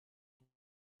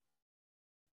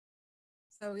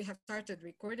So we have started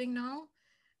recording now.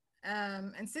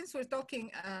 And since we're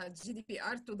talking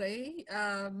GDPR today,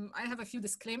 I have a few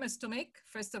disclaimers to make.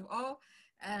 First of all,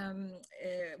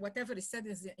 whatever is said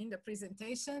in the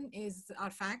presentation are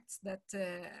facts that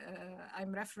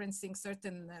I'm referencing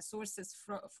certain sources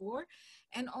for.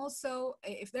 And also,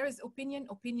 if there is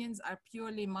opinions are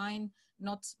purely mine,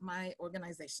 not my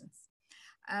organization's.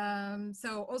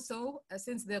 So also,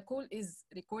 since the call is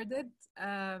recorded,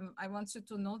 I want you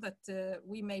to know that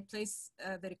we may place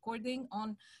the recording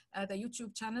on the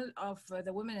YouTube channel of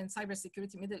the Women in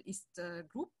Cybersecurity Middle East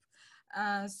group.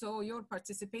 So you're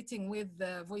participating with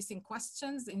voicing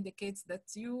questions indicates that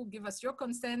you give us your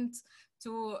consent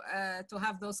to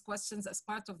have those questions as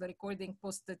part of the recording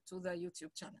posted to the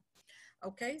YouTube channel.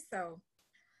 Okay, so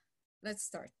let's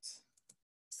start.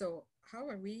 So how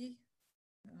are we?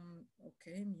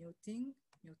 Okay,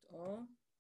 mute all.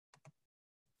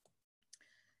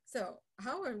 So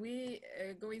how are we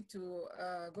going to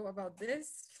go about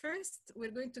this? First,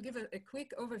 we're going to give a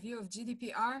quick overview of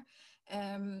GDPR.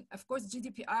 Of course,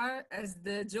 GDPR, as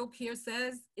the joke here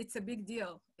says, it's a big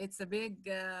deal. It's a big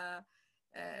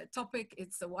topic.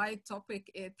 It's a wide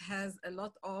topic. It has a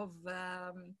lot of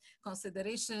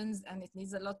considerations, and it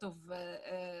needs a lot of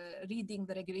reading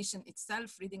the regulation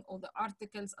itself, reading all the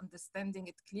articles, understanding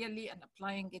it clearly, and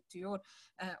applying it to your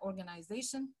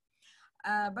organization.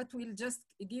 But we'll just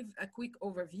give a quick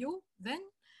overview. Then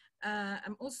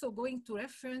I'm also going to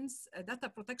reference data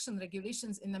protection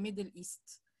regulations in the Middle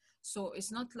East. So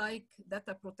it's not like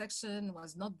data protection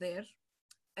was not there.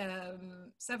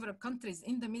 Several countries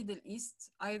in the Middle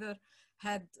East either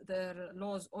had their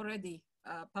laws already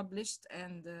published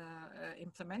and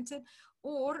implemented,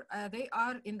 or they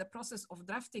are in the process of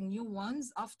drafting new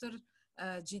ones after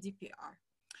GDPR.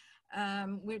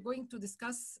 We're going to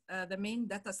discuss the main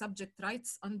data subject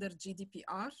rights under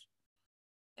GDPR.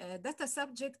 Data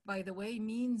subject, by the way,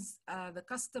 means the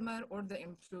customer or the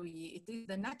employee. It is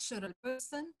the natural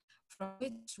person from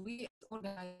which we as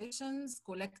organizations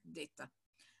collect data.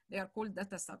 They are called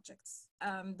data subjects.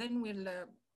 Then we'll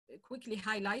quickly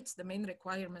highlight the main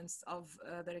requirements of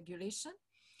the regulation.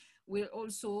 We'll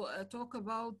also talk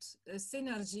about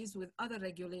synergies with other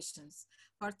regulations,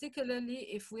 particularly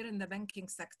if we're in the banking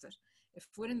sector. If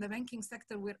we're in the banking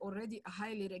sector, we're already a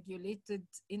highly regulated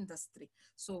industry.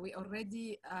 So we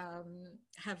already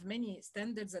have many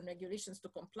standards and regulations to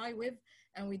comply with,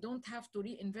 and we don't have to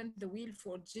reinvent the wheel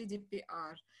for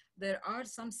GDPR. There are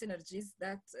some synergies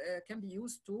that can be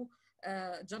used to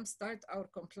jumpstart our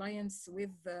compliance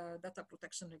with data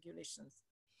protection regulations.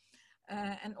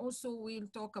 And also we'll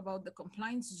talk about the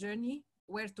compliance journey,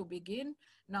 where to begin.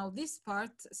 Now this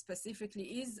part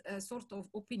specifically is a sort of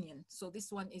opinion. So this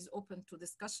one is open to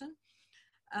discussion.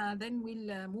 Then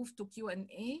we'll move to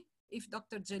Q&A. If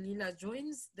Dr. Jalila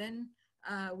joins, then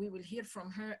we will hear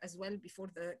from her as well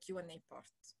before the Q&A part.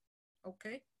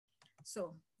 Okay,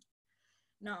 so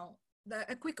now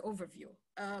a quick overview.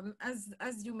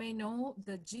 As you may know,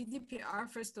 the GDPR,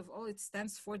 first of all, it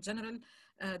stands for General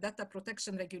Data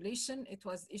Protection Regulation. It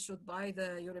was issued by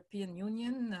the European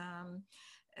Union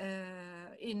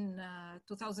in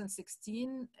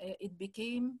 2016. It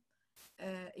became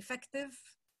effective.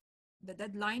 The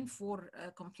deadline for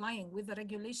complying with the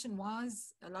regulation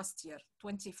was last year,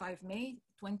 25 May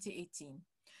 2018.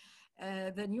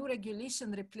 The new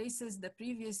regulation replaces the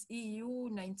previous EU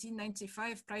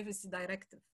 1995 Privacy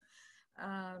Directive.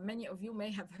 Many of you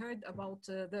may have heard about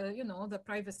the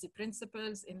privacy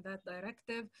principles in that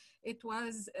directive. It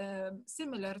was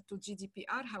similar to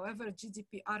GDPR. However,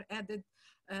 GDPR added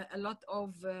a lot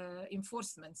of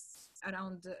enforcements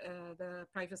around the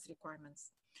privacy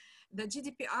requirements. The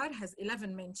GDPR has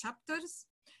 11 main chapters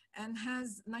and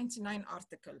has 99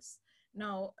 articles.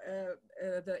 Now,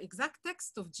 the exact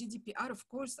text of GDPR, of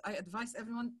course, I advise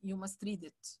everyone, you must read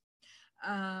it.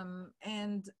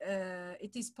 And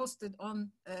it is posted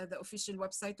on the official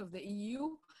website of the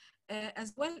EU,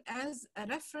 as well as a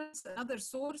reference, another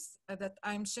source that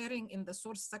I'm sharing in the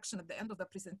source section at the end of the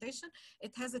presentation.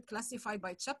 It has it classified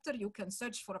by chapter. You can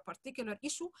search for a particular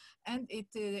issue, and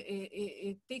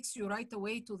it takes you right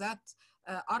away to that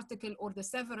article or the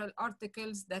several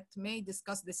articles that may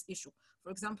discuss this issue.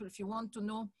 For example, if you want to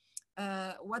know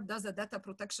what does a data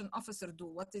protection officer do,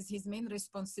 what is his main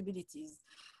responsibilities,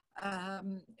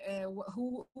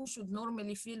 who should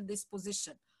normally fill this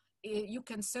position, you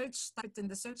can search, type it in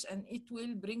the search, and it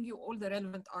will bring you all the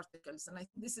relevant articles. And I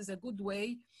think this is a good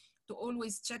way to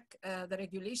always check the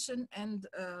regulation and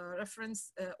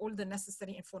reference all the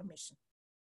necessary information.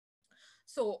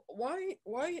 So why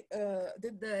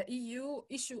did the EU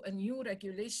issue a new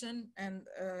regulation and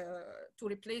to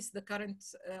replace the current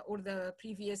or the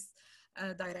previous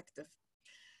directive.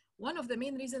 One of the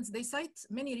main reasons, they cite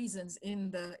many reasons in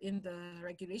the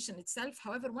regulation itself.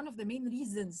 However, one of the main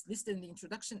reasons listed in the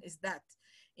introduction is that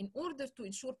in order to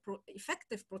ensure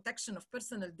effective protection of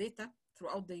personal data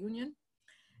throughout the Union,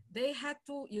 they had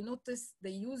to, you notice, they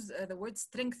use the word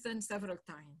strengthen several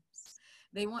times.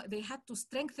 They had to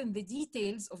strengthen the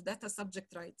details of data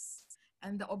subject rights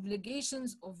and the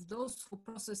obligations of those who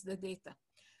process the data.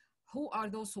 Who are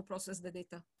those who process the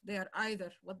data? They are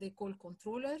either what they call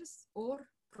controllers or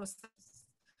processors.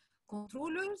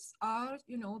 Controllers are,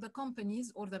 you know, the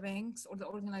companies or the banks or the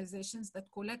organizations that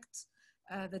collect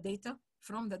the data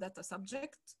from the data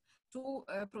subject to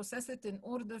process it in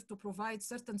order to provide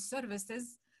certain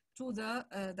services to the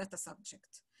data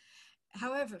subject.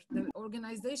 However, the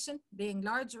organization, being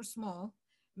large or small,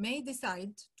 may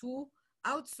decide to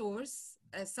outsource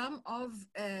some of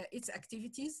its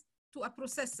activities to a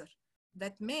processor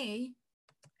that may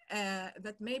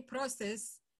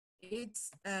process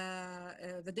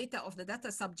the data of the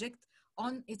data subject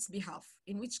on its behalf,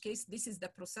 in which case this is the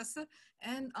processor,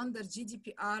 and under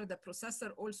GDPR, the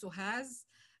processor also has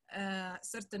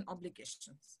certain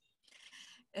obligations.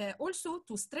 Also,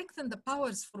 to strengthen the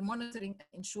powers for monitoring and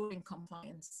ensuring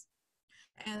compliance,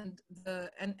 and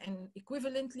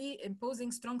equivalently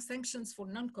imposing strong sanctions for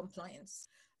non-compliance.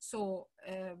 So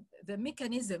the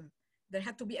mechanism, there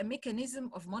had to be a mechanism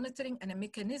of monitoring and a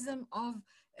mechanism of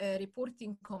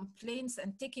reporting complaints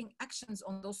and taking actions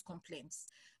on those complaints.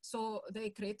 So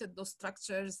they created those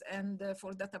structures and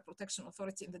for data protection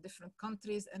authority in the different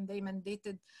countries, and they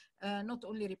mandated not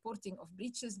only reporting of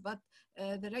breaches, but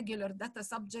the regular data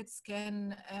subjects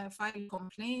can file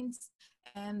complaints,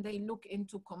 and they look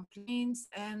into complaints,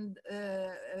 and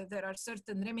there are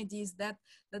certain remedies that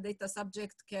the data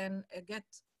subject can get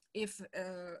if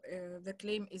the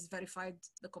claim is verified,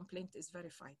 the complaint is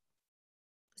verified.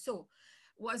 So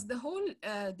was the whole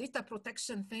data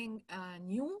protection thing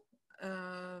new?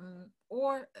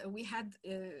 Or we had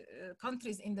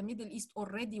countries in the Middle East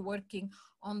already working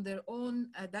on their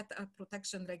own data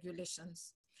protection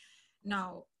regulations.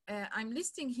 Now, I'm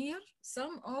listing here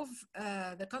some of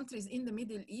the countries in the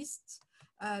Middle East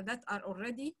that are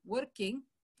already working.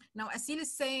 Now, Asil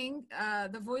is saying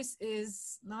the voice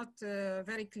is not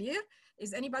very clear.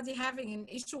 Is anybody having an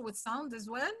issue with sound as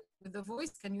well, with the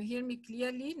voice? Can you hear me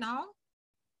clearly now?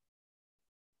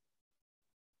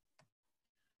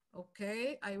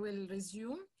 Okay, I will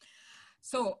resume.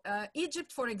 So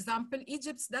Egypt, for example,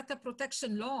 Egypt's data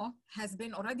protection law has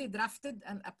been already drafted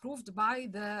and approved by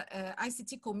the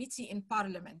ICT committee in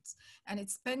parliament, and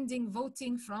it's pending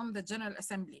voting from the General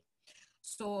Assembly.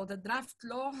 So the draft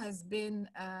law has been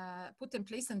put in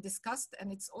place and discussed,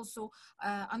 and it's also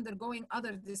undergoing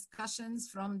other discussions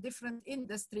from different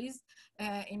industries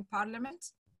in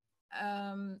parliament.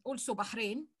 Also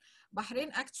Bahrain.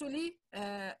 Bahrain actually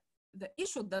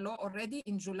issued the law already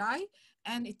in July,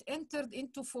 and it entered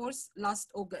into force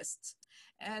last August.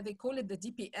 They call it the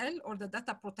DPL, or the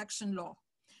Data Protection Law.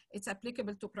 It's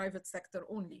applicable to private sector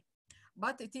only,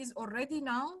 but it is already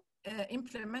now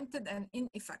implemented and in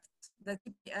effect, the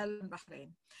DPL in Bahrain.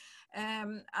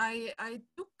 I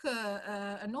took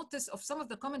a notice of some of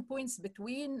the common points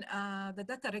between the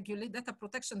data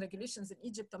protection regulations in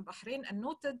Egypt and Bahrain, and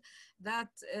noted that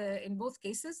in both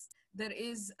cases, there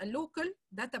is a local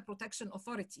data protection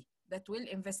authority that will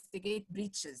investigate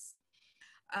breaches.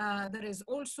 There is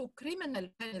also criminal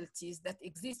penalties that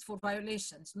exist for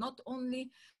violations, not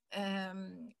only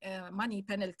money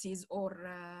penalties or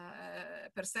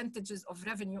percentages of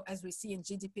revenue as we see in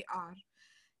GDPR.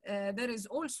 There is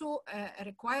also a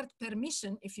required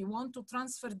permission if you want to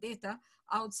transfer data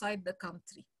outside the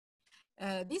country.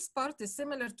 This part is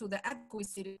similar to the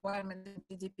adequacy requirement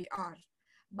in GDPR,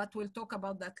 but we'll talk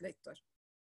about that later.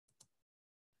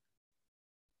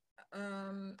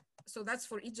 So that's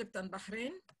for Egypt and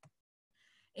Bahrain.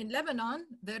 In Lebanon,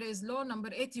 there is law number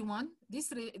 81.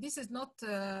 This is not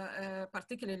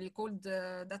particularly called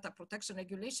data protection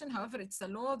regulation. However, it's a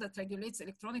law that regulates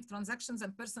electronic transactions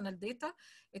and personal data.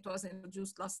 It was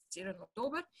introduced last year in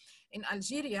October. In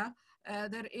Algeria,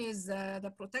 there is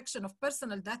the protection of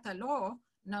personal data law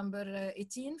number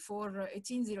 18 for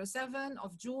 1807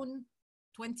 of June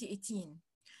 2018.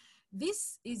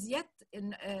 This is yet,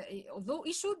 although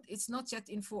issued, it's not yet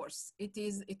in force.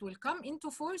 It will come into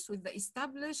force with the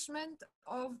establishment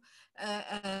of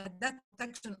a data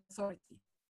protection authority.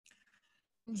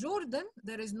 In Jordan,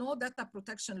 there is no data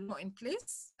protection law in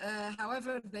place.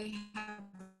 However, they have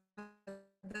a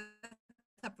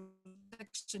data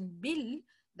protection bill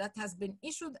that has been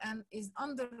issued and is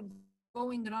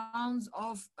undergoing rounds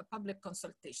of a public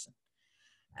consultation.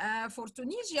 For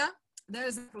Tunisia,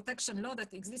 there's a protection law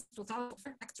that exists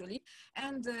 2000 actually,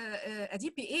 and a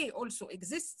DPA also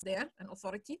exists there, an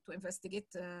authority to investigate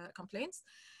complaints.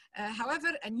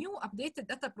 However, a new updated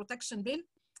data protection bill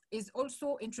is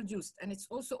also introduced, and it's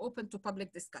also open to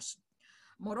public discussion.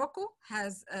 Morocco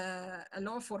has a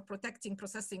law for protecting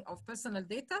processing of personal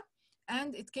data,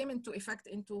 and it came into effect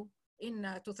in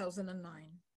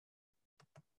 2009.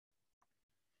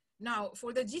 Now,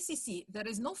 for the GCC, there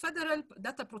is no federal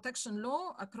data protection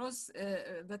law across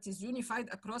that is unified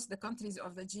across the countries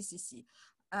of the GCC.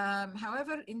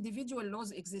 However, individual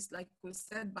laws exist, like we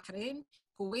said, Bahrain,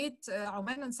 Kuwait,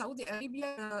 Oman, and Saudi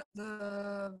Arabia.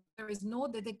 There is no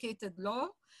dedicated law.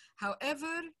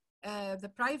 However,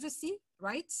 the privacy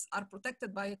rights are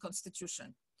protected by a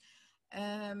constitution.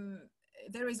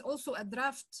 There is also a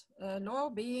draft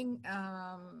law being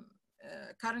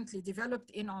currently developed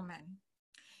in Oman.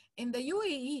 In the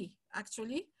UAE,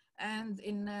 actually, and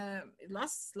in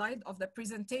last slide of the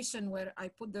presentation where I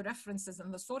put the references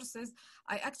and the sources,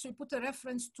 I actually put a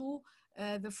reference to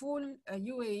the full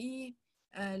UAE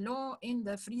law in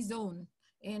the free zone,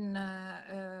 in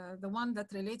the one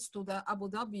that relates to the Abu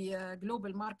Dhabi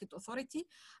Global Market Authority.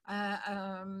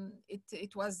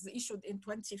 It was issued in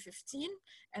 2015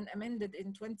 and amended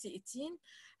in 2018.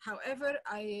 However,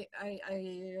 I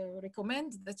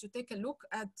recommend that you take a look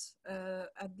at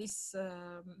this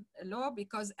law,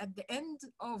 because at the end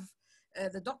of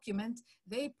the document,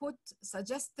 they put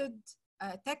suggested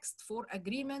text for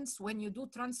agreements when you do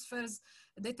transfers,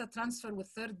 data transfer with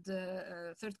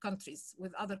third countries,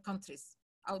 with other countries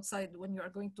outside, when you are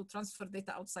going to transfer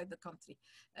data outside the country.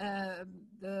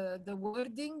 The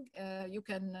wording, you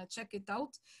can check it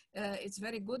out. It's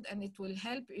very good, and it will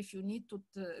help if you need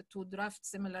to draft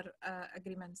similar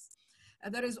agreements.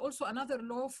 There is also another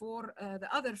law for the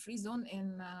other free zone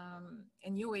in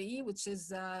UAE, which is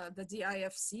the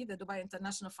DIFC, the Dubai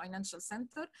International Financial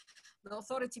Center. The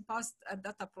authority passed a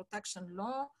data protection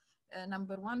law,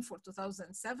 number 1 for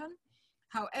 2007.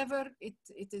 However,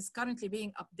 it is currently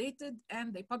being updated,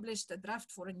 and they published a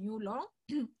draft for a new law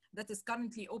that is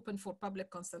currently open for public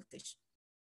consultation.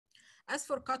 As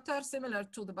for Qatar, similar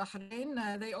to the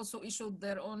Bahrain, they also issued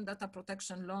their own data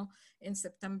protection law in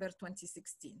September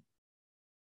 2016.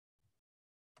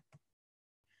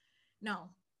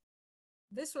 Now,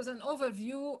 this was an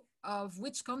overview of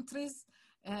which countries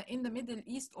in the Middle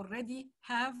East already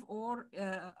have or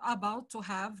about to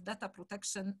have data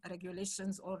protection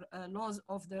regulations or laws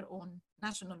of their own,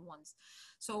 national ones.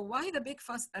 So why the big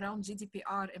fuss around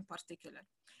GDPR in particular?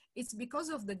 It's because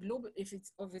of the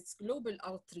its global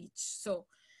outreach. So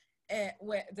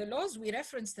where the laws we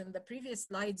referenced in the previous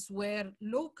slides were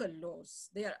local laws.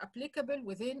 They are applicable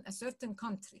within a certain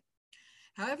country.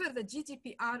 However, the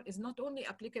GDPR is not only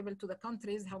applicable to the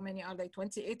countries, how many are they?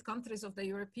 28 countries of the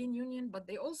European Union, but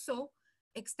they also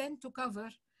extend to cover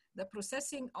the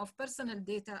processing of personal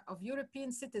data of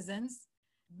European citizens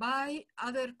by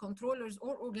other controllers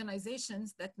or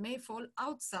organizations that may fall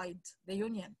outside the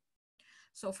Union.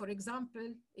 So for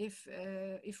example, if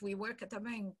we work at a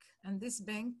bank and this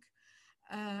bank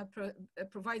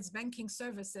provides banking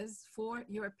services for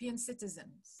European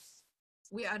citizens,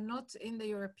 we are not in the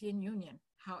European Union.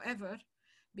 However,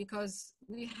 because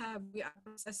we are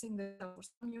processing the data for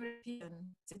some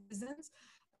European citizens,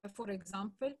 for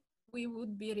example, we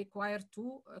would be required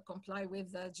to comply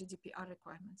with the GDPR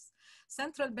requirements.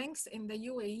 Central banks in the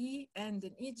UAE and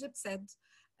in Egypt said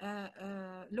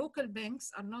local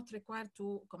banks are not required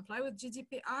to comply with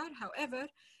GDPR. However,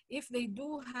 if they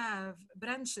do have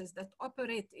branches that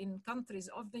operate in countries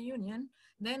of the Union,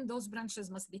 then those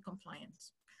branches must be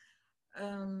compliant.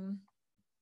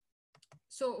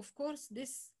 So of course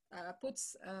this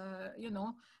puts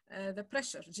the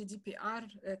pressure. GDPR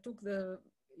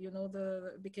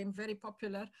became very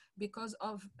popular because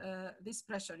of this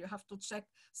pressure. You have to check,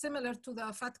 similar to the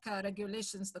FATCA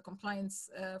regulations, the compliance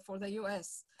for the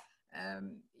US.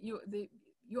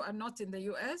 You are not in the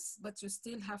US, but you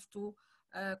still have to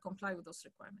comply with those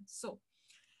requirements. So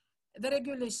the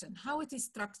regulation, how it is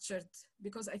structured,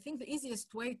 because I think the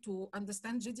easiest way to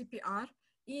understand GDPR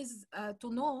is to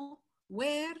know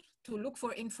where to look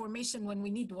for information when we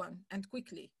need one, and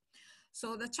quickly.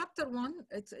 So the chapter 1,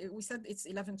 we said it's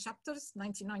 11 chapters,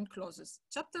 99 clauses.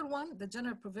 Chapter 1, the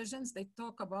general provisions, they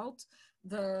talk about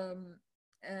the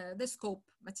scope,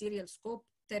 material scope,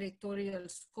 territorial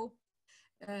scope.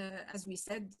 As we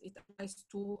said, it applies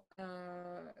to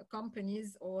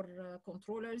companies or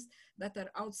controllers that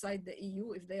are outside the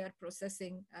EU if they are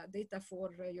processing data for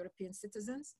European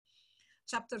citizens.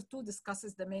 Chapter 2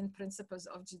 discusses the main principles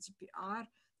of GDPR.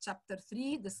 Chapter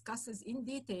 3 discusses in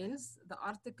details the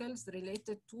articles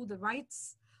related to the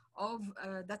rights of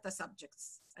data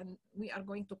subjects. And we are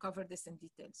going to cover this in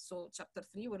detail. So chapter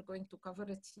 3, we're going to cover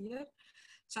it here.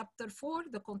 Chapter 4,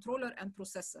 the controller and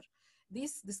processor.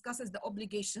 This discusses the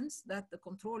obligations that the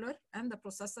controller and the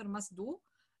processor must do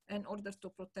in order to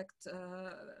protect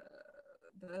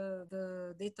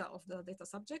the data of the data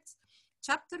subjects.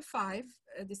 Chapter 5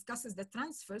 discusses the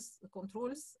transfers, the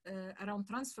controls around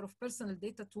transfer of personal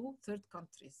data to third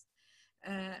countries.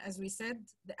 As we said,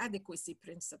 the adequacy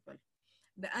principle.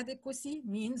 The adequacy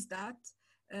means that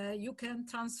you can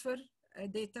transfer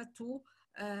data to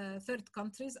third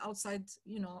countries outside,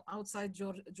 outside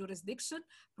your jurisdiction,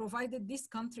 provided this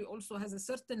country also has a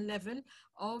certain level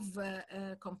of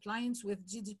compliance with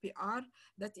GDPR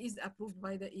that is approved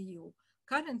by the EU.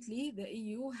 Currently, the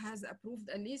EU has approved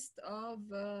a list of,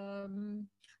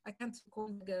 I can't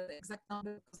recall the exact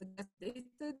number because it gets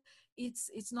dated.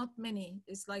 It's not many,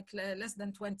 it's like less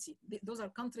than 20. Those are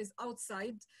countries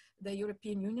outside the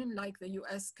European Union, like the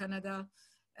US, Canada,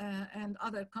 and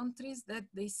other countries that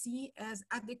they see as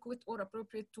adequate or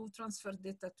appropriate to transfer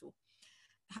data to.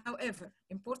 However,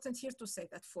 important here to say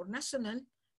that for national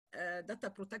data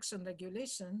protection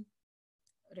regulations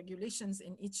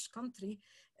in each country,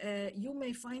 you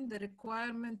may find the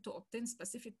requirement to obtain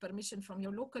specific permission from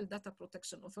your local data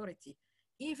protection authority,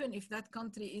 even if that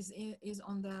country is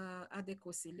on the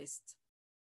adequacy list.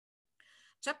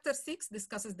 Chapter 6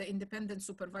 discusses the independent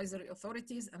supervisory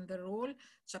authorities and their role.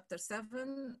 Chapter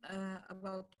 7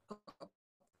 about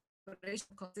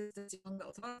cooperation, consistency among the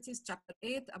authorities. Chapter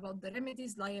 8 about the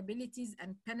remedies, liabilities,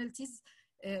 and penalties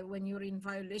when you're in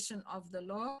violation of the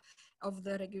law, of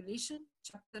the regulation.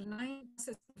 Chapter 9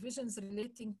 discusses provisions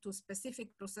relating to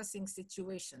specific processing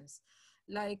situations,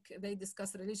 like they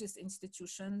discuss religious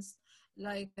institutions,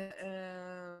 like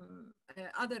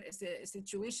other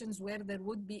situations where there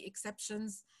would be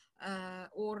exceptions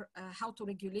or how to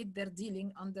regulate their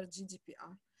dealing under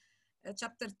GDPR.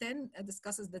 Chapter 10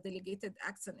 discusses the delegated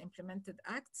acts and implemented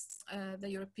acts. The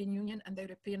European Union and the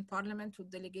European Parliament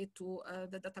would delegate to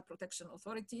the data protection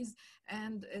authorities,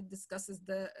 and it discusses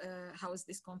the how is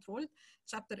this controlled.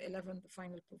 Chapter 11, the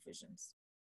final provisions.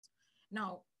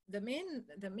 Now, the main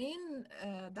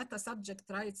data subject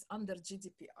rights under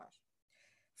GDPR.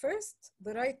 First,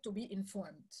 the right to be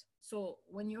informed. So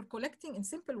when you're collecting, in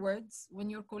simple words, when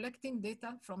you're collecting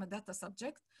data from a data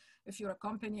subject, if you're a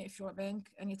company, if you're a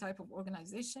bank, any type of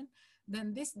organization,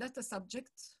 then this data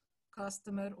subject,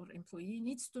 customer or employee,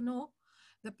 needs to know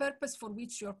the purpose for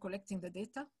which you're collecting the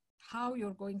data, how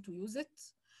you're going to use it,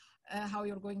 how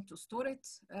you're going to store it,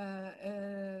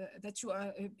 that you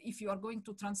are, if you are going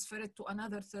to transfer it to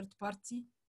another third party.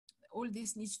 All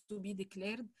this needs to be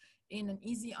declared in an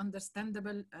easy,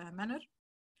 understandable manner.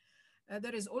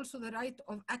 There is also the right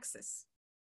of access.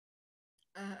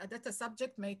 A data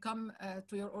subject may come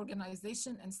to your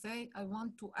organization and say, I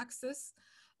want to access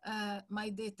my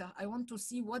data. I want to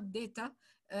see what data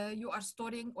you are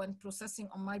storing and processing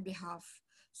on my behalf.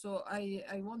 So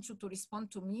I want you to respond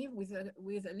to me with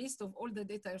a list of all the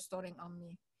data you're storing on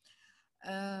me.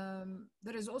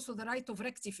 There is also the right of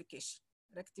rectification.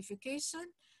 Rectification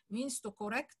means to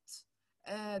correct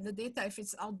the data if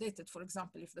it's outdated. For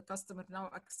example, if the customer now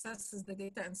accesses the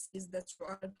data and sees that you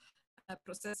are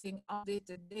processing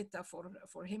outdated data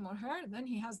for him or her, then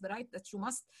he has the right that you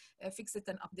must fix it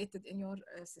and update it in your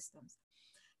systems.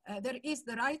 There is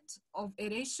the right of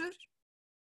erasure.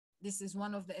 This is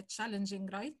one of the challenging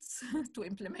rights to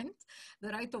implement, the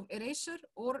right of erasure,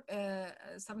 or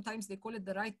sometimes they call it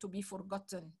the right to be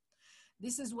forgotten.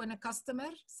 This is when a customer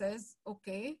says,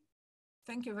 okay,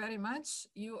 thank you very much.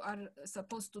 You are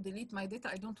supposed to delete my data.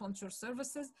 I don't want your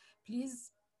services.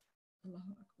 Please,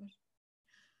 Allahu Akbar.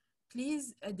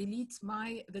 Please delete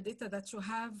the data that you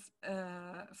have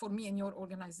for me in your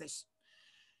organization.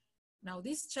 Now,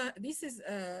 this is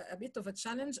a bit of a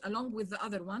challenge along with the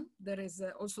other one. There is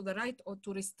also the right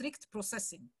to restrict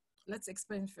processing. Let's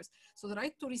explain first. So the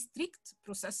right to restrict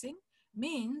processing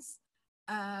means,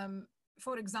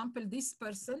 for example, this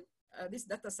person, this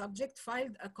data subject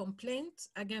filed a complaint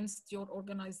against your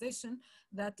organization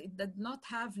that it did not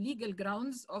have legal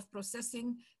grounds of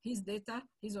processing his data,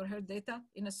 his or her data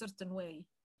in a certain way.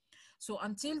 So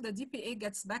until the DPA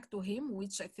gets back to him,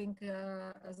 which I think,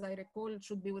 as I recall,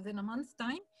 should be within a month's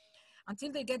time,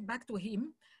 until they get back to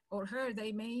him or her,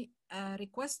 they may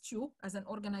request you as an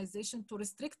organization to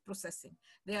restrict processing.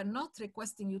 They are not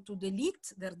requesting you to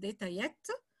delete their data yet.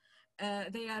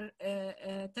 They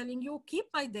are telling you, keep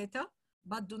my data,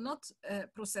 but do not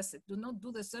process it. Do not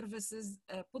do the services,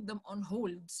 put them on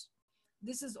hold.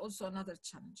 This is also another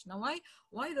challenge. Now,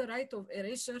 why the right of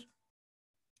erasure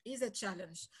is a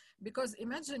challenge, because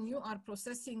imagine you are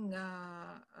processing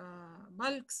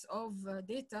bulks of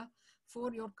data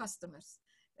for your customers.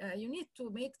 You need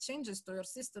to make changes to your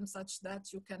system such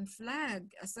that you can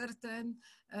flag a certain,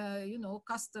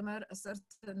 customer, a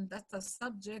certain data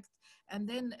subject, and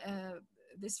then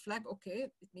this flag, okay,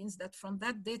 it means that from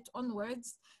that date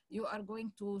onwards, you are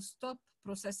going to stop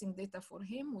processing data for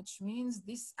him, which means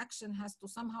this action has to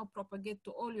somehow propagate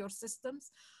to all your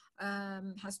systems,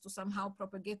 has to somehow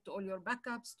propagate to all your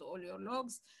backups, to all your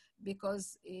logs,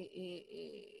 because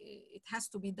it has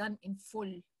to be done in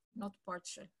full, not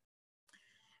partial.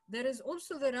 There is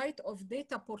also the right of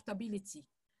data portability.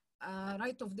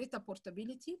 Right of data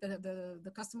portability,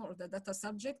 the customer or the data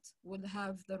subject will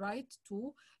have the right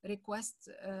to request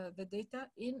the data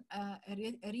in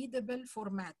a readable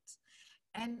format,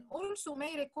 and also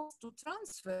may request to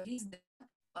transfer his data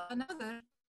to another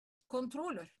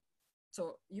controller.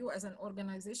 So you as an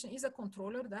organization is a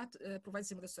controller that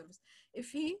provides him with a service. If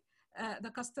he,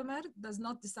 the customer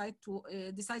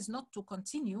decides not to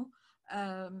continue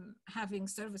having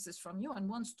services from you and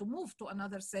wants to move to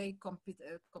another, say,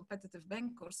 competitive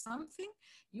bank or something,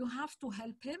 you have to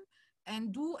help him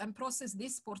and process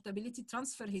this portability,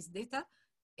 transfer his data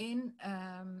in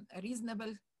a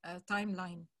reasonable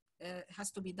timeline. It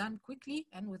has to be done quickly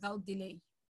and without delay.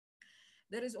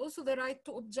 There is also the right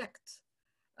to object.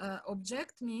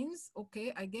 Object means,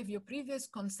 okay, I gave you previous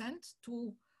consent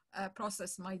to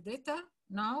process my data.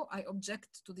 Now I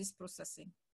object to this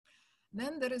processing.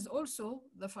 Then there is also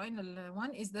the final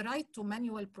one is the right to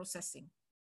manual processing.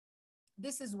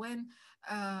 This is when,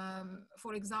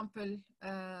 for example,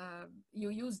 you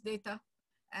use data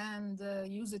and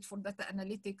use it for data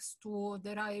analytics to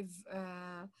derive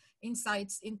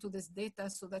insights into this data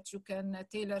so that you can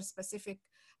tailor specific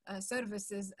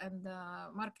services and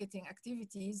marketing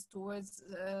activities towards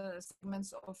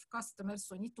segments of customers.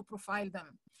 So you need to profile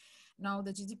them. Now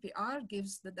the GDPR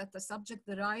gives the data subject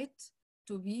the right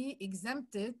to be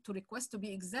exempted, to request to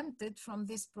be exempted from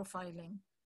this profiling.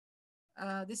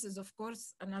 This is, of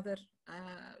course, another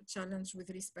challenge with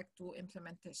respect to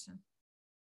implementation.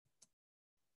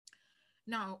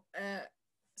 Now,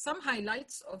 some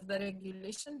highlights of the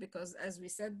regulation, because as we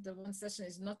said, the one session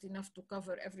is not enough to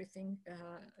cover everything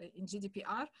in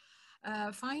GDPR.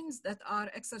 Fines that are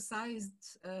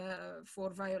exercised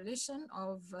for violation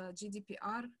of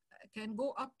GDPR can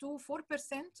go up to 4%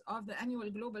 of the annual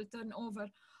global turnover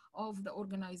of the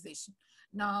organization.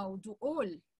 Now, do all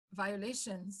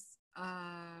violations,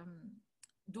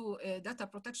 do data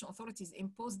protection authorities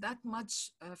impose that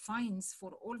much fines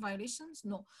for all violations?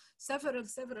 No, several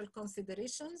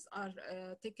considerations are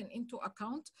taken into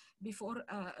account before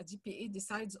a GPA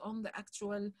decides on the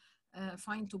actual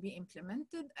fine to be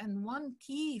implemented. And one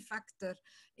key factor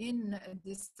in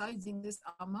deciding this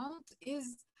amount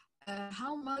is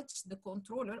how much the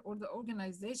controller or the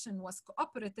organization was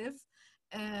cooperative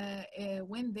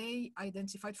when they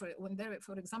identified, when they,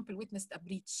 for example, witnessed a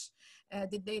breach.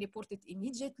 Did they report it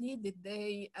immediately? Did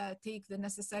they take the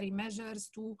necessary measures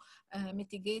to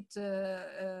mitigate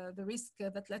the risk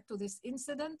that led to this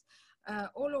incident?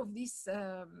 All of this,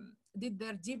 did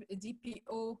their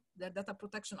DPO, the data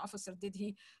protection officer, did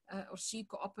he or she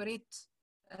cooperate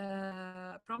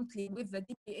promptly with the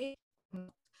DPA?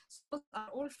 So those are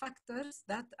all factors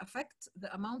that affect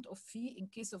the amount of fee in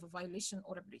case of a violation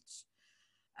or a breach.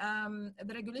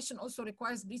 The regulation also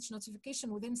requires breach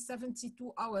notification within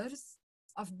 72 hours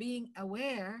of being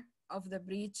aware of the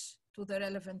breach to the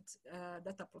relevant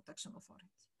data protection authority.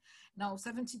 Now,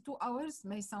 72 hours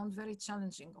may sound very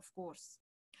challenging, of course.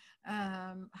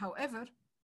 However,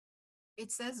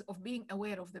 it says of being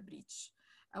aware of the breach.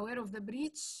 Aware of the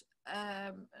breach,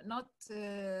 not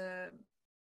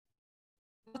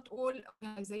all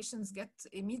organizations get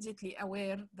immediately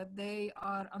aware that they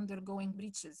are undergoing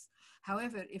breaches.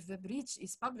 However, if the breach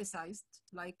is publicized,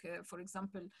 like for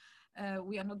example,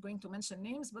 we are not going to mention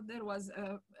names, but there was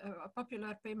a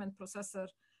popular payment processor,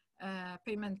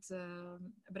 payment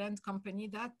brand company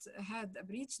that had a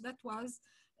breach that was,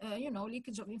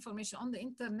 leakage of information on the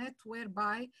internet,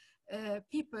 whereby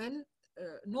people,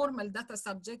 normal data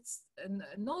subjects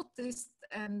noticed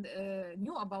and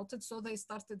knew about it, so they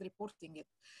started reporting it.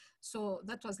 So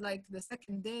that was like the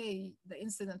second day the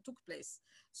incident took place.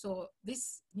 So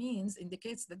this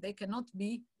indicates that they cannot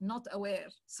be not aware.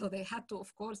 So they had to,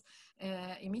 of course,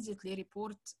 immediately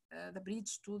report the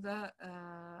breach to the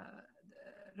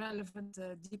relevant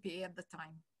DPA at the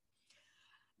time.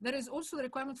 There is also the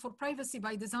requirement for privacy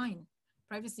by design.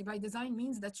 Privacy by design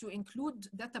means that you include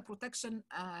data protection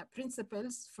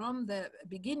principles from the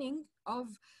beginning of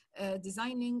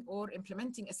designing or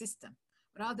implementing a system,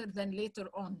 rather than later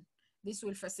on. This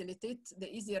will facilitate the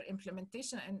easier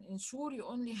implementation and ensure you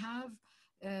only have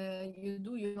you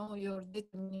do your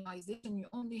data minimization. You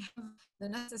only have the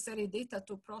necessary data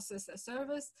to process a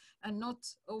service, and not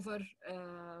over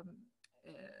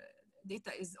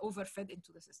data is overfed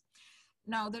into the system.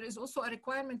 Now, there is also a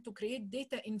requirement to create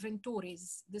data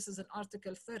inventories. This is in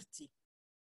Article 30.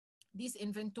 These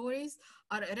inventories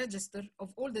are a register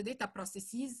of all the data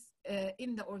processes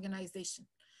in the organization.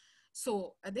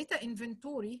 So a data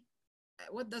inventory,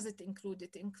 what does it include?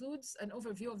 It includes an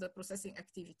overview of the processing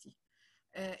activity.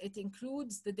 It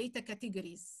includes the data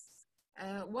categories.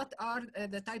 What are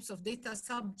the types of data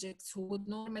subjects who would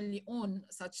normally own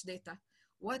such data?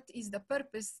 What is the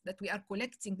purpose that we are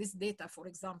collecting this data, for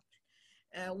example?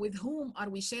 With whom are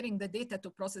we sharing the data to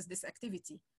process this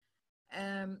activity?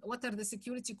 What are the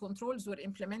security controls we're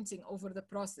implementing over the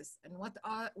process? And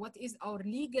what is our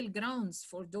legal grounds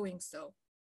for doing so?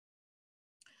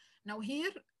 Now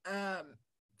here,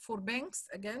 for banks,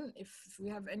 again, if we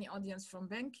have any audience from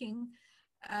banking,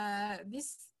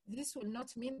 this will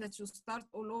not mean that you start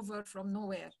all over from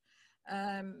nowhere.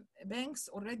 Banks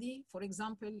already, for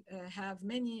example, have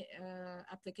many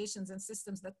applications and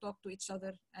systems that talk to each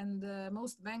other, and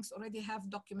most banks already have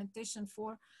documentation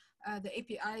for the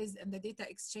APIs and the data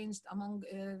exchanged among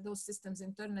those systems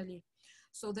internally.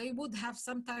 So they would have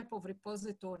some type of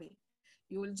repository.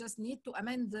 You will just need to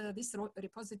amend this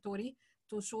repository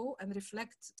to show and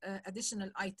reflect additional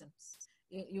items.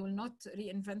 You will not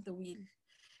reinvent the wheel.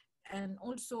 And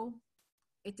also,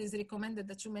 it is recommended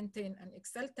that you maintain an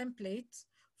Excel template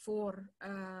for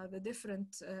the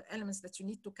different elements that you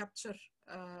need to capture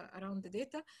around the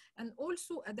data, and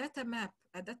also a data map,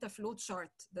 a data flow chart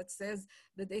that says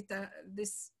the data,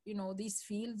 these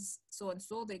fields, so and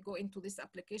so, they go into this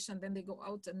application, then they go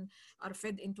out and are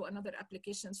fed into another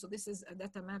application. So this is a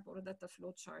data map or a data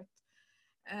flow chart.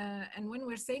 And when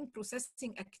we're saying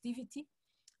processing activity,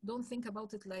 don't think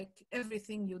about it like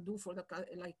everything you do for the,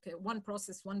 one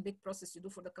process, one big process you do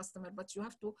for the customer, but you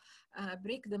have to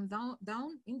break them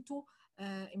down into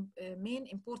main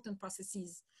important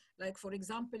processes. Like, for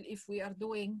example, if we are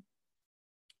doing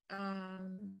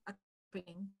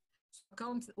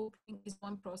account opening is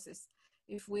one process.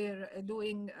 If we're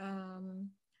doing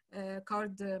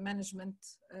card management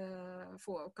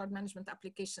for card management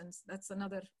applications, that's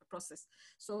another process.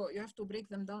 So you have to break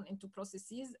them down into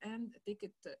processes and take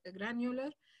it granular,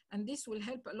 and this will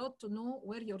help a lot to know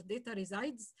where your data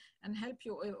resides and help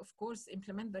you, of course,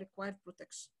 implement the required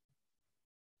protection.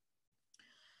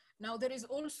 Now, there is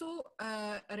also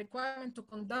a requirement to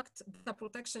conduct data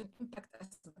protection impact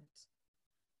assessment.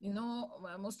 You know,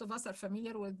 most of us are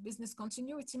familiar with business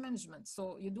continuity management.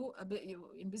 So you do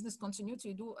in business continuity,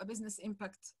 you do a business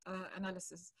impact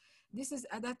analysis. This is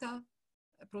a data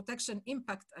protection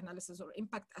impact analysis or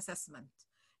impact assessment.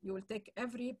 You will take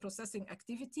every processing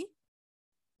activity,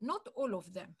 not all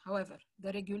of them. However,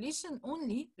 the regulation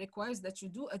only requires that you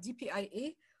do a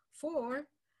DPIA for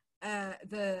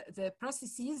the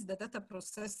processes, the data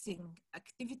processing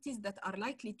activities that are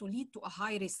likely to lead to a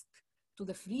high risk to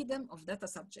the freedom of data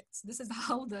subjects. This is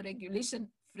how the regulation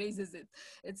phrases it.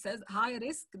 It says high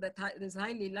risk that is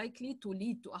highly likely to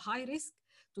lead to a high risk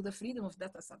to the freedom of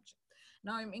data subject.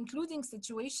 Now I'm including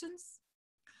situations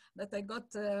that I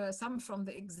got some from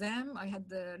the exam. I had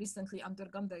recently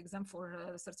undergone the exam for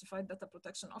Certified Data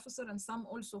Protection Officer, and some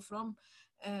also from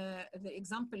the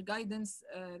example guidance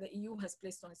the EU has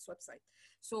placed on its website.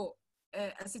 So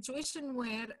a situation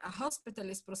where a hospital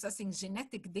is processing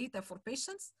genetic data for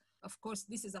patients, of course,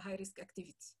 this is a high risk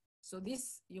activity. So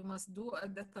this, you must do a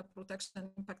data protection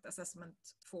impact assessment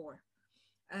for.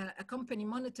 A company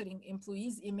monitoring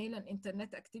employees' email and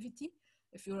internet activity.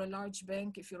 If you're a large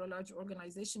bank, if you're a large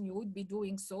organization, you would be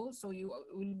doing so. So you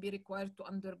will be required to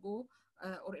undergo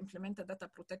or implement a data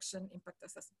protection impact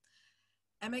assessment.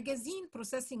 A magazine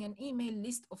processing an email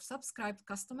list of subscribed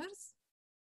customers.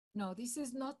 No, this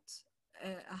is not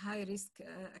a high risk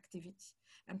activity.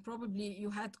 And probably you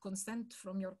had consent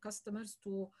from your customers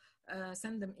to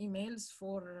send them emails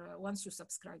for once you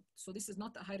subscribe. So this is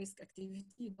not a high risk activity.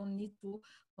 You don't need to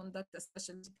conduct a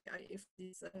special DPI if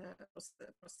this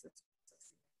process.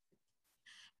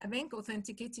 A bank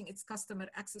authenticating its customer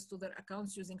access to their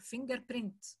accounts using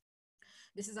fingerprint.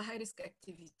 This is a high risk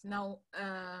activity. Now,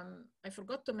 I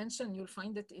forgot to mention, you'll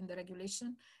find it in the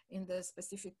regulation in the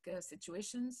specific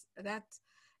situations, that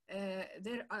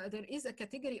there is a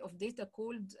category of data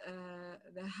called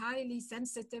the highly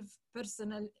sensitive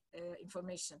personal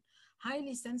information.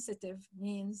 Highly sensitive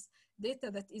means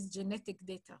data that is genetic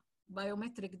data,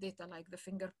 biometric data like the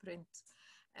fingerprint,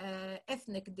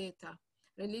 ethnic data,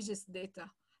 religious data,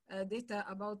 data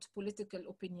about political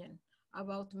opinion,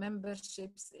 about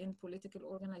memberships in political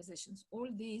organizations. All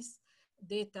these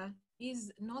data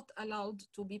is not allowed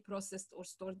to be processed or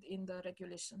stored in the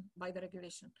regulation, by the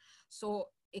regulation. So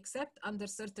except under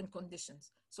certain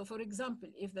conditions. So for example,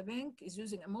 if the bank is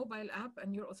using a mobile app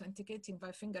and you're authenticating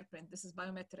by fingerprint, this is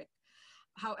biometric.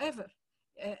 However,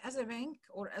 as a bank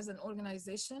or as an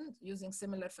organization using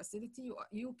similar facility,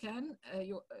 you can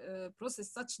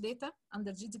process such data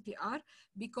under GDPR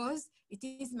because it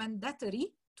is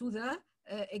mandatory to the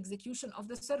execution of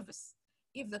the service.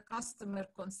 If the customer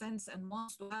consents and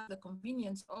wants to have the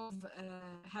convenience of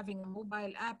having a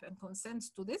mobile app and consents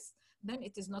to this, then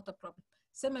it is not a problem.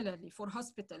 Similarly, for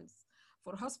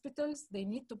hospitals, they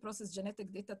need to process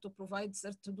genetic data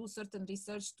to do certain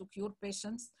research to cure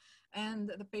patients,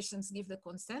 and the patients give the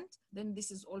consent, then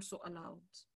this is also allowed.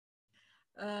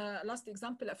 Last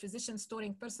example, a physician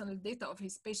storing personal data of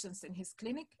his patients in his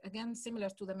clinic. Again, similar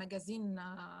to the magazine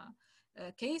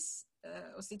case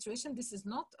or situation, this is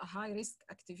not a high-risk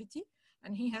activity,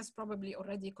 and he has probably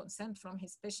already consent from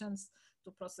his patients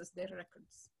to process their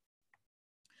records.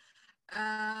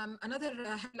 Another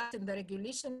highlight in the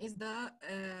regulation is the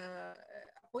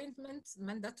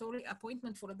mandatory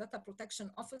appointment for a data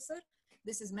protection officer.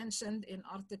 This is mentioned in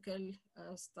article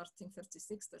starting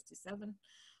 36, 37.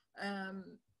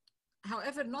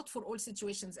 However, not for all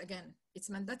situations. Again, it's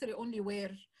mandatory only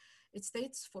where it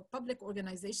states for public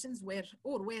organizations where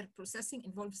processing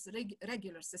involves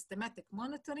regular systematic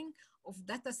monitoring of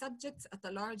data subjects at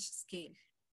a large scale.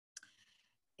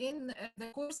 In the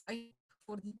course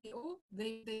for DPO,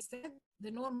 they said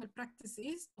the normal practice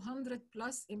is 200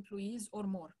 plus employees or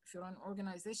more. If you're an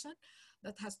organization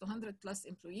that has 200 plus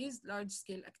employees, large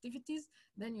scale activities,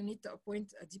 then you need to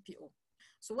appoint a DPO.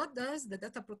 So what does the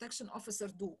data protection officer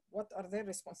do? What are their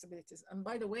responsibilities? And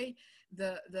by the way,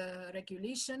 the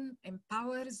regulation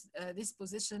empowers this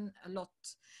position a lot.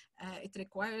 It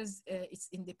requires its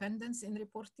independence in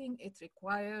reporting. It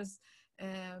requires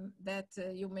that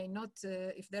you may not,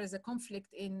 if there is a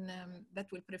conflict in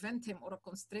that will prevent him or a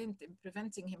constraint in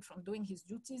preventing him from doing his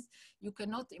duties, you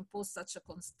cannot impose such a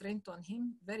constraint on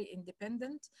him, very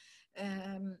independent.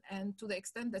 And to the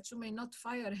extent that you may not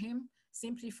fire him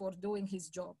simply for doing his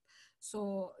job.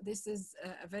 So this is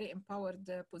a very empowered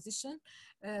position.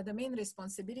 The main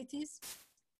responsibilities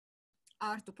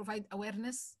are to provide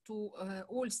awareness to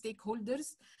all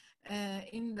stakeholders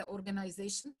in the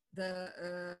organization,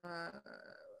 the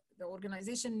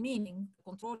organization meaning the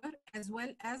controller, as well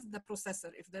as the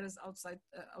processor, if there is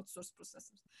outsourced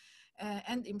processors,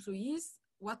 and employees,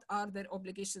 what are their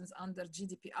obligations under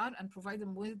GDPR, and provide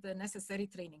them with the necessary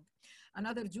training.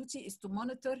 Another duty is to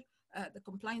monitor the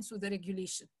compliance with the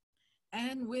regulation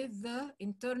and with the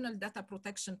internal data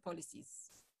protection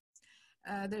policies.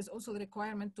 There's also the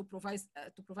requirement to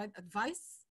provide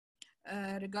advice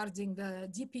regarding the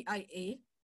DPIA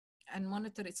and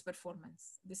monitor its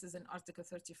performance. This is in Article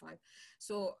 35.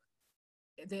 So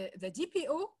the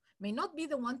DPO may not be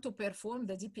the one to perform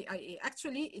the DPIA.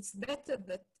 Actually, it's better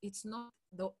that he's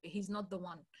not the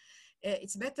one.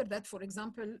 It's better that, for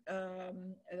example,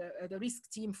 the risk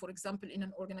team, for example, in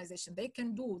an organization, they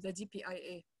can do the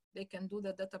DPIA. They can do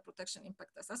the data protection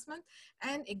impact assessment,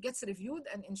 and it gets reviewed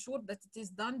and ensured that it is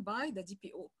done by the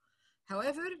DPO.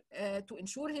 However, to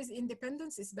ensure his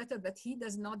independence, it's better that he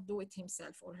does not do it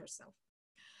himself or herself.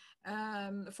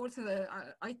 The fourth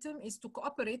item is to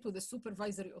cooperate with the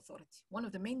supervisory authority. One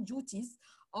of the main duties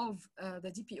of the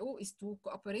DPO is to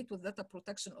cooperate with data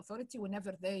protection authority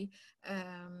whenever they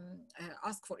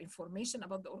ask for information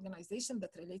about the organization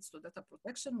that relates to data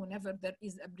protection, whenever there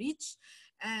is a breach,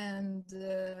 and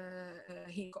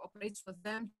he cooperates with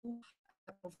them to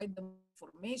provide them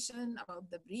information about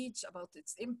the breach, about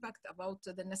its impact, about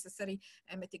the necessary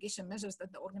mitigation measures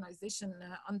that the organization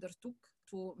undertook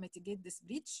to mitigate this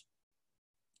breach,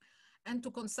 and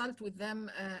to consult with them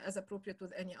as appropriate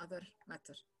with any other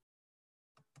matter.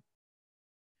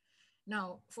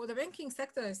 Now, for the banking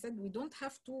sector, I said we don't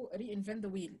have to reinvent the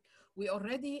wheel. We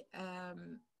already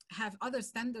have other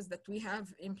standards that we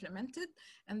have implemented,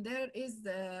 and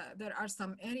there are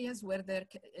some areas where their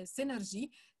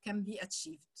synergy can be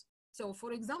achieved. So,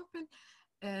 for example,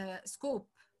 scope.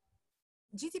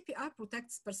 GDPR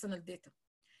protects personal data.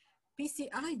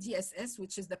 PCI DSS,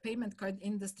 which is the payment card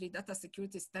industry data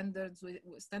security standard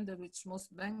which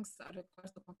most banks are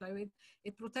required to comply with,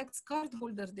 it protects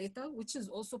cardholder data, which is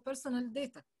also personal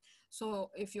data. So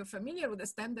if you're familiar with the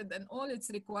standard and all its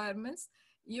requirements,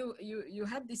 you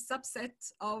have this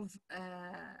subset of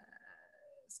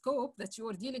scope that you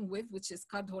are dealing with, which is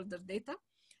cardholder data.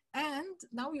 And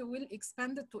now you will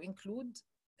expand it to include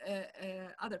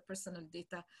other personal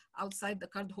data outside the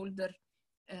cardholder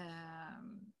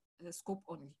scope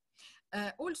only.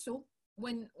 Also,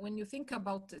 when you think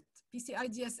about it, PCI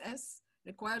DSS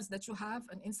requires that you have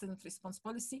an incident response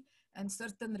policy and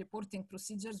certain reporting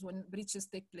procedures when breaches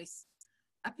take place.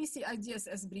 A PCI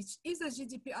DSS breach is a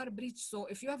GDPR breach. So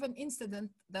if you have an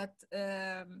incident that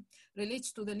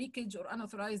relates to the leakage or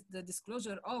unauthorized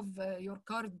disclosure of your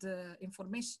card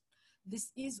information,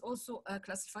 this is also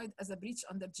classified as a breach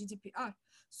under GDPR.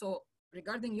 So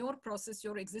regarding your process,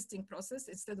 your existing process,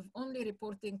 instead of only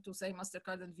reporting to, say,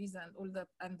 MasterCard and Visa and all the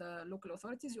local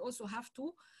authorities, you also have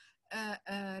to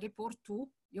report to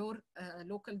your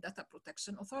local data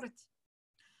protection authority.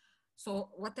 So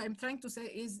what I'm trying to say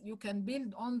is you can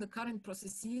build on the current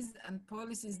processes and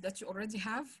policies that you already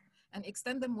have and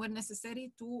extend them where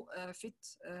necessary to fit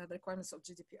the requirements of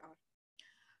GDPR.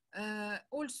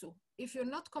 Also, if you're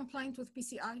not compliant with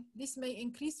PCI, this may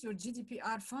increase your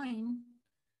GDPR fine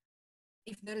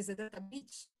if there is a data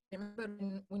breach. Remember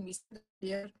when we said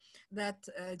here that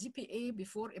GPA,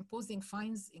 before imposing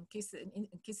fines in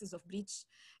cases of breach,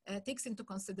 takes into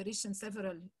consideration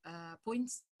several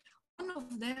points. One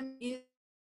of them is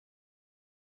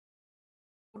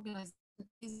organization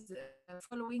is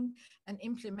following and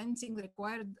implementing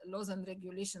required laws and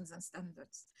regulations and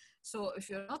standards. So if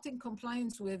you're not in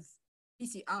compliance with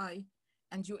PCI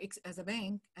and you as a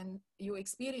bank and you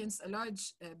experience a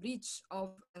large breach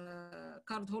of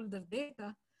cardholder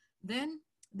data, then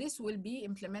this will be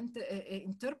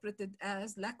interpreted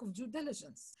as lack of due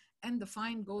diligence and the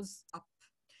fine goes up.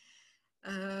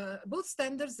 Both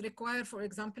standards require, for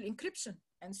example, encryption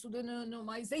and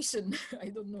pseudonymization. I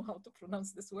don't know how to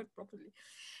pronounce this word properly,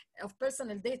 of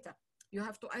personal data. You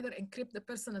have to either encrypt the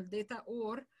personal data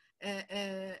or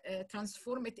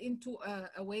transform it into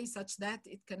a way such that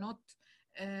it cannot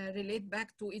relate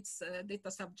back to its data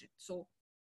subject. So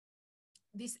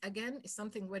this again is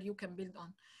something where you can build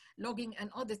on. Logging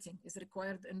and auditing is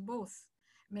required in both.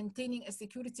 Maintaining a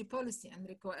security policy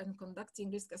and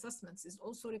conducting risk assessments is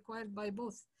also required by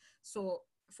both. So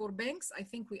for banks, I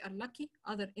think we are lucky.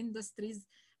 Other industries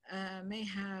may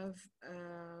have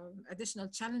additional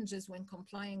challenges when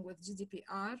complying with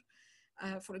GDPR.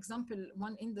 For example,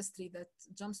 one industry that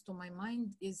jumps to my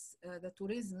mind is the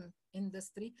tourism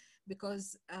industry,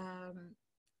 because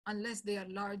unless they are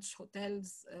large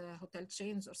hotels, hotel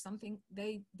chains or something,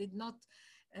 they did not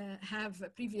have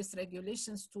previous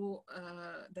regulations to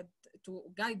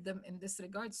guide them in this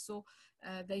regard. So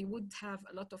they would have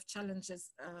a lot of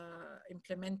challenges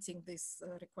implementing these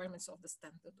requirements of the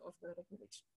standard of the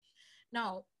regulation.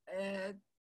 Now,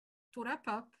 to wrap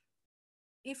up,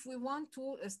 if we want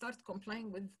to start complying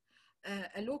with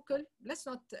a local,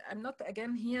 I'm not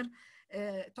again here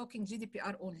talking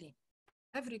GDPR only.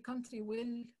 Every country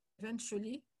will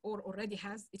eventually or already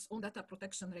has its own data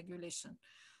protection regulation.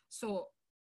 So,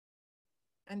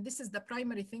 and this is the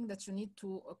primary thing that you need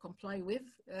to comply with.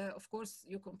 Of course,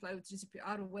 you comply with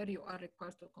GDPR where you are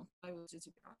required to comply with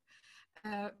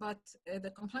GDPR. But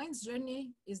the compliance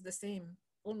journey is the same,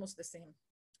 almost the same.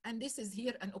 And this is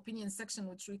here an opinion section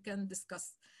which we can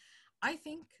discuss. I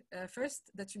think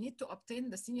first that you need to obtain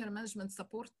the senior management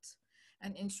support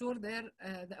and ensure the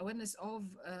awareness of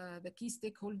the key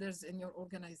stakeholders in your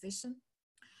organization.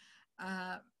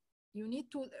 You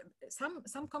need to,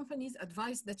 some companies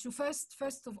advise that you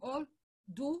first of all,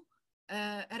 do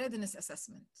a readiness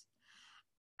assessment.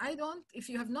 I don't, if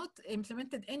you have not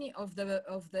implemented any of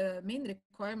the main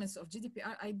requirements of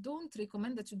GDPR, I don't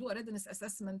recommend that you do a readiness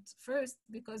assessment first,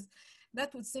 because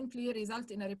that would simply result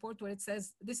in a report where it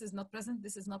says, this is not present,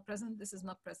 this is not present, this is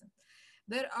not present.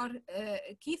 There are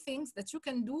key things that you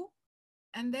can do,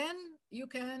 and then you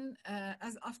can,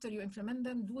 as after you implement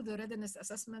them, do the readiness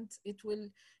assessment. It will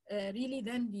really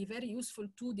then be very useful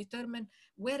to determine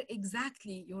where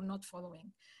exactly you're not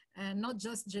following, and not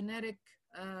just generic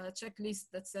checklist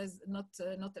that says not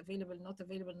available,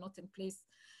 not in place.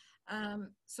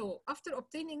 So after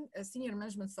obtaining a senior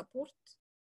management support,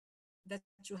 that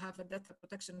you have a data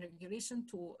protection regulation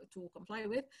to comply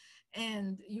with,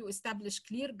 and you establish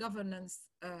clear governance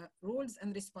roles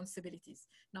and responsibilities.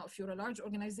 Now, if you're a large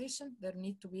organization, there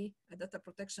need to be a data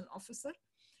protection officer,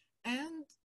 and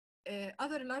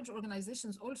other large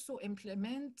organizations also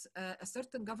implement a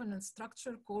certain governance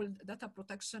structure called Data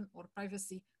Protection or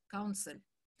Privacy Council.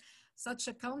 Such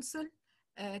a council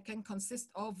can consist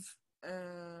of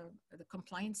the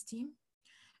compliance team,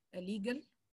 legal,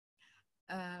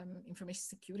 information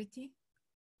security,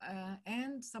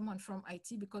 and someone from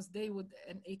IT, because they would,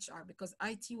 and HR, because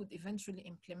IT would eventually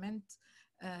implement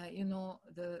you know,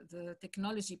 the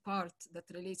technology part that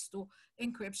relates to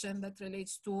encryption, that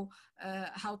relates to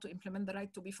how to implement the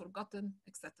right to be forgotten,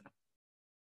 etc.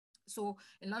 So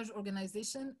in large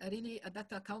organization, really a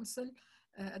data council,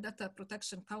 a data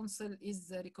protection council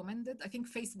is recommended. I think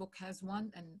Facebook has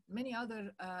one, and many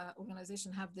other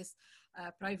organizations have this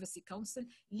privacy council.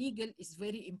 Legal is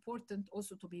very important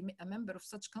also to be a member of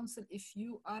such council if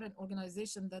you are an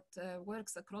organization that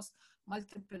works across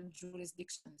multiple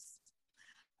jurisdictions.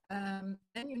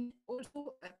 Then you need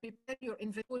also prepare your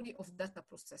inventory of data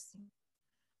processing.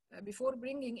 Before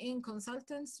bringing in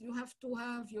consultants, you have to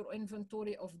have your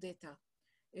inventory of data.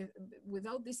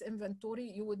 Without this inventory,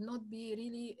 you would not be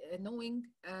really knowing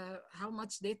how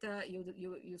much data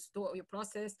you store, you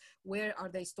process, where are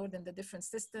they stored in the different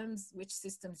systems, which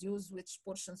systems use which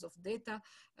portions of data,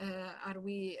 are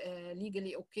we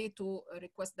legally okay to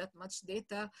request that much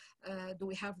data, do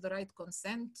we have the right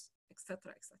consent,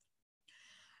 etc., etc.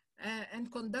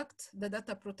 And conduct the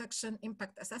data protection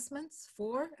impact assessments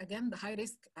for, again, the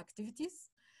high-risk activities,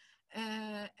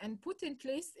 and put in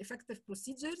place effective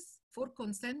procedures for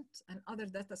consent and other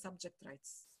data subject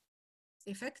rights.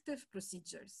 Effective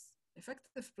procedures.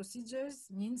 Effective procedures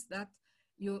means that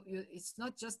it's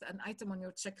not just an item on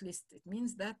your checklist. It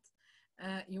means that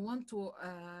you want to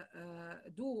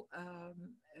do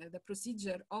the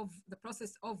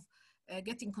process of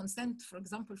getting consent, for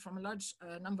example, from a large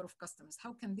number of customers.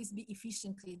 How can this be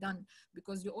efficiently done?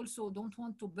 Because you also don't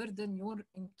want to burden your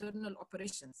internal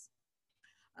operations.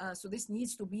 So this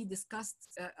needs to be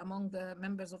discussed among the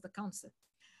members of the council.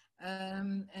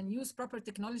 And use proper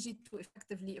technology to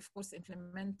effectively, of course,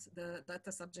 implement the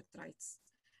data subject rights.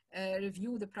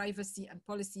 Review the privacy and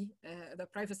policy, the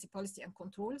privacy policy and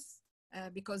controls,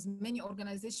 because many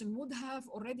organizations would have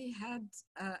already had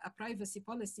a privacy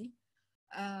policy.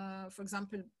 For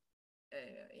example,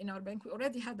 in our bank, we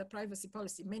already had a privacy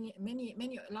policy.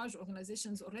 Many large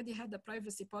organizations already had a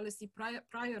privacy policy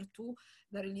prior to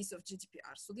the release of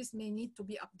GDPR. So this may need to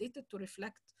be updated to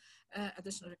reflect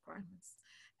additional requirements.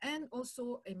 And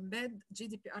also embed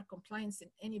GDPR compliance in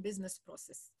any business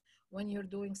process. When you're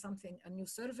doing something, a new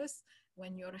service,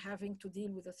 when you're having to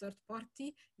deal with a third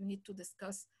party, you need to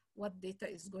discuss what data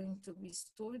is going to be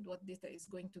stored, what data is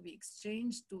going to be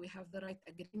exchanged, do we have the right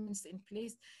agreements in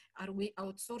place, are we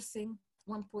outsourcing,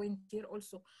 one point here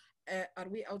also, are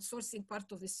we outsourcing part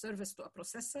of this service to a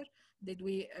processor? Did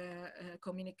we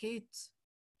communicate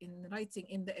in writing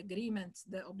in the agreement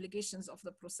the obligations of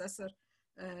the processor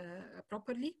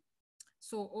properly?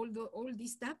 So all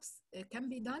these steps can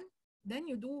be done. Then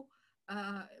you do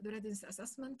the readiness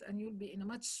assessment and you'll be in a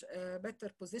much better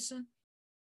position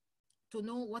to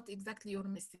know what exactly you're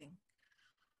missing.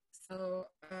 So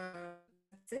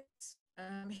that's it.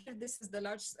 Here, this is the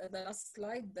last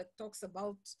slide that talks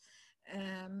about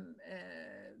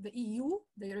the EU.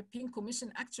 The European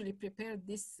Commission actually prepared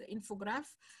this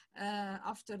infographic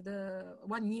after the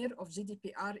 1 year of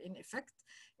GDPR in effect.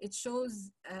 It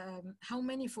shows how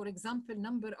many, for example,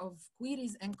 number of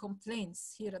queries and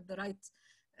complaints here at the right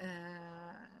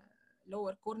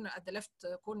lower corner, at the left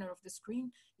corner of the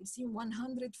screen. You see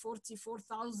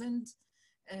 144,000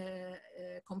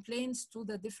 complaints to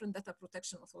the different data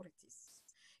protection authorities.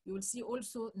 You will see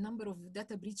also number of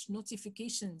data breach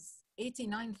notifications,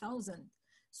 89,000.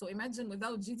 So imagine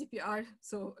without GDPR,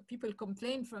 so people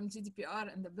complain from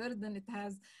GDPR and the burden it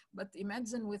has, but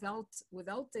imagine without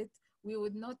it, we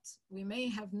may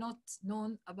have not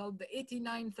known about the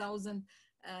 89,000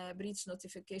 breach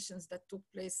notifications that took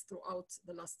place throughout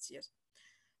the last year.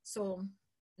 So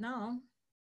now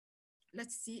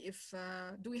let's see if,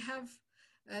 do we have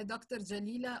Dr.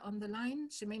 Jalila on the line?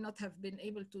 She may not have been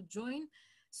able to join.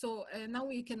 So now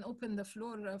we can open the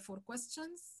floor for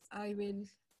questions. I will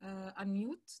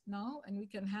unmute now and we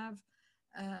can have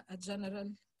a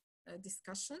general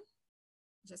discussion.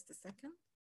 Just a second.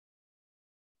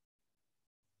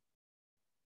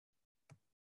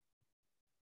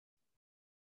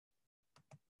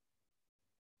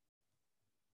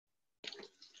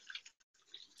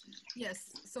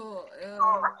 Yes, so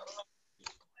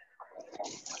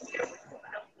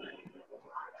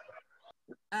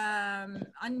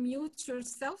unmute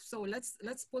yourself. So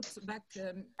let's put back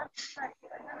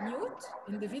mute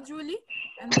individually,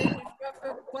 and then if you have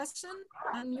a question,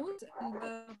 unmute and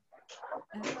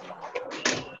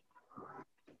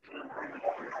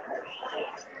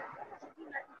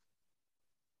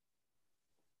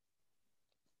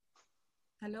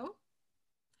hello.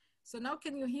 So now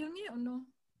can you hear me or no?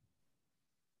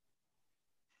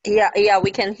 Yeah,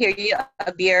 we can hear you,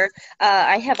 Abeer.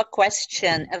 I have a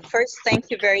question. First,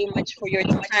 thank you very much for your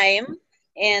time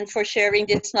and for sharing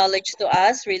this knowledge to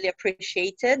us. Really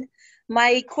appreciated.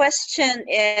 My question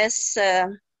is,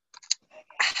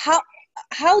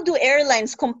 how do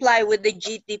airlines comply with the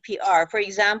GDPR, for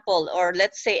example, or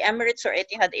let's say Emirates or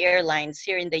Etihad Airlines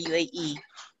here in the UAE,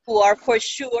 who are for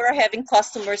sure having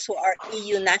customers who are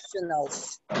EU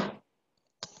nationals?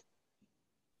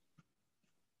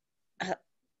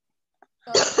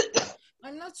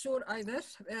 I'm not sure either.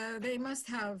 They must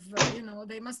have,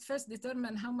 they must first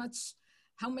determine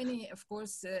how many, of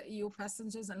course, EU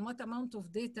passengers and what amount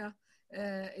of data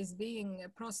is being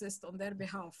processed on their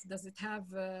behalf. Does it have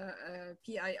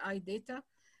PII data?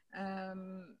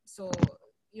 So,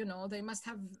 they must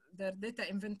have their data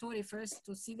inventory first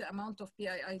to see the amount of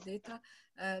PII data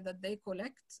that they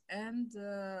collect, and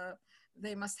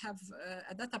they must have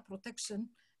a data protection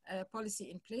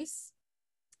policy in place,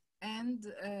 and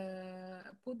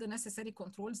put the necessary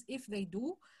controls if they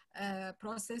do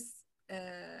process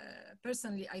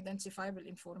personally identifiable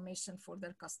information for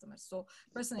their customers. So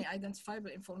personally identifiable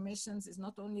information is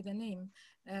not only the name,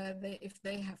 if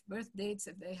they have birth dates,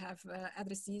 if they have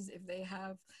addresses, if they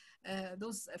have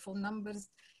those phone numbers.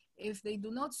 If they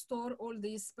do not store all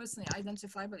these personally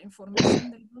identifiable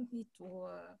information, they don't need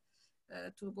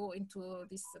to go into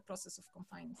this process of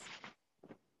compliance.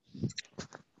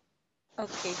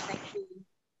 Okay, thank you.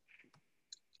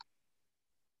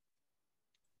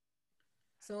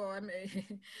 So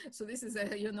so this is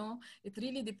it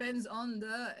really depends on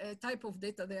the type of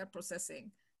data they are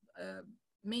processing,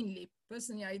 mainly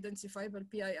personally identifiable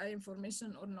PII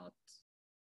information or not.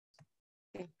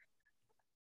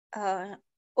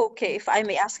 Okay, if I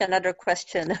may ask another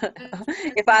question,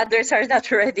 if others are not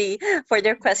ready for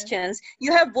their questions.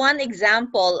 You have one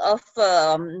example of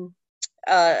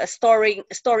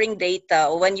storing data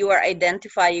when you are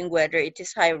identifying whether it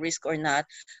is high risk or not.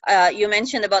 You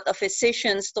mentioned about a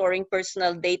physician storing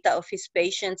personal data of his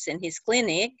patients in his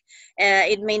clinic.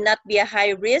 It may not be a high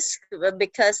risk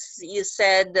because you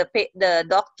said the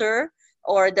doctor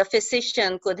or the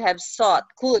physician could have sought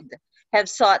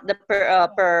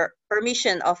the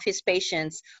permission of his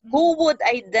patients. Who would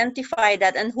identify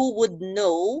that, and who would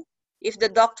know if the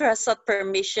doctor has sought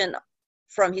permission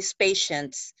from his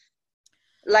patients?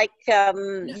 Like how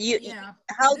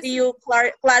do you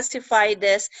classify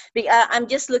this? I'm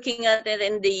just looking at it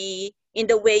in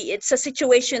the way it's a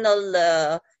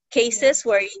situational cases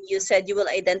where you said you will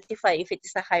identify if it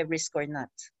is a high risk or not.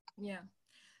 Yeah.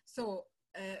 So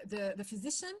the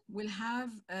physician will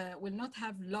not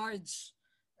have large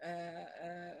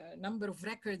number of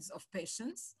records of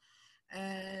patients.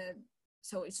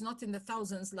 So it's not in the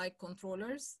thousands like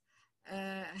controllers.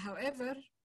 However,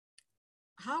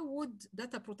 how would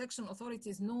data protection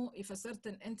authorities know if a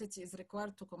certain entity is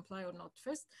required to comply or not?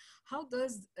 First, how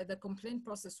does the complaint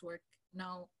process work?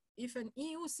 Now, if an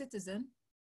EU citizen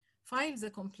files a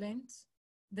complaint,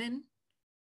 then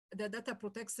the data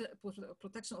protection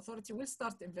authority will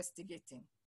start investigating,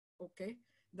 okay?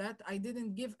 That I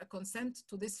didn't give a consent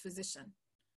to this physician,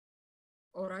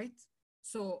 all right?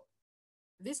 So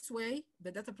this way,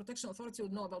 the data protection authority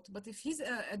would know about it. But if he's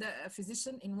a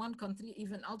physician in one country,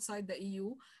 even outside the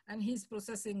EU, and he's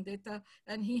processing data,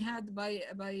 and he had by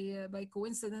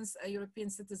coincidence a European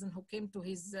citizen who came to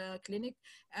his clinic,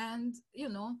 and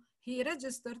he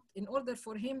registered, in order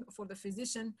for the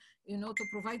physician, to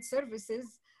provide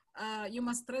services, you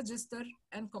must register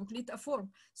and complete a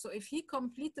form. So if he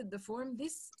completed the form,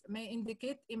 this may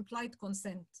indicate implied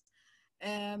consent.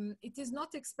 It is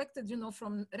not expected,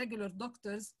 from regular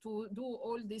doctors to do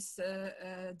all this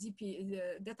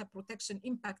data protection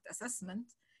impact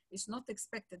assessment. It's not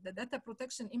expected. The data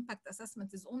protection impact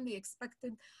assessment is only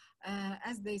expected,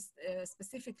 as they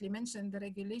specifically mentioned, the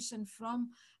regulation from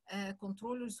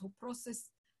controllers who process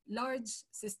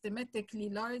systematically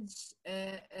large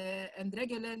and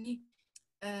regularly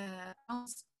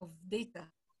amounts of data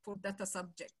for data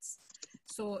subjects.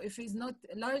 So if it's not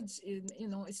large,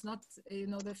 it's not,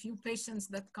 the few patients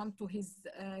that come to his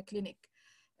clinic.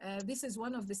 This is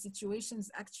one of the situations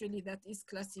actually that is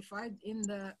classified in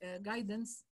the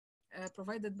guidance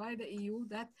provided by the EU,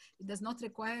 that it does not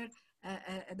require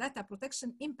a data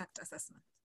protection impact assessment.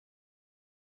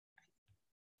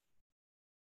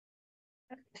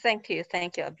 Thank you,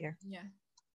 Abeer. Yeah.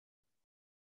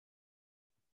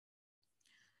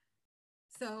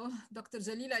 So Dr.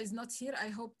 Jalila is not here. I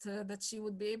hoped that she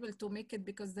would be able to make it,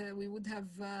 because we would have,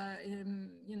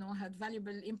 had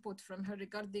valuable input from her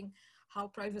regarding how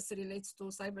privacy relates to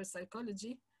cyber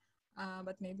psychology.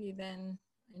 But maybe then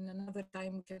in another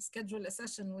time we can schedule a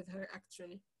session with her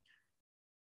actually.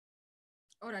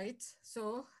 All right.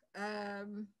 So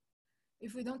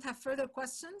if we don't have further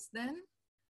questions, then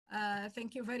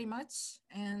thank you very much,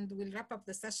 and we'll wrap up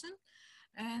the session.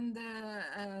 And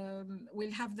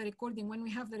we'll have the recording. When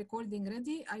we have the recording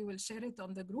ready, I will share it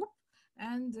on the group,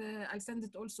 and I'll send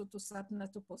it also to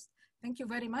Satna to post. Thank you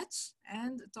very much,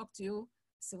 and talk to you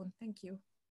soon. Thank you.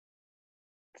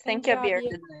 Thank you, Abeer.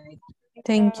 Good night.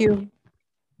 Thank you.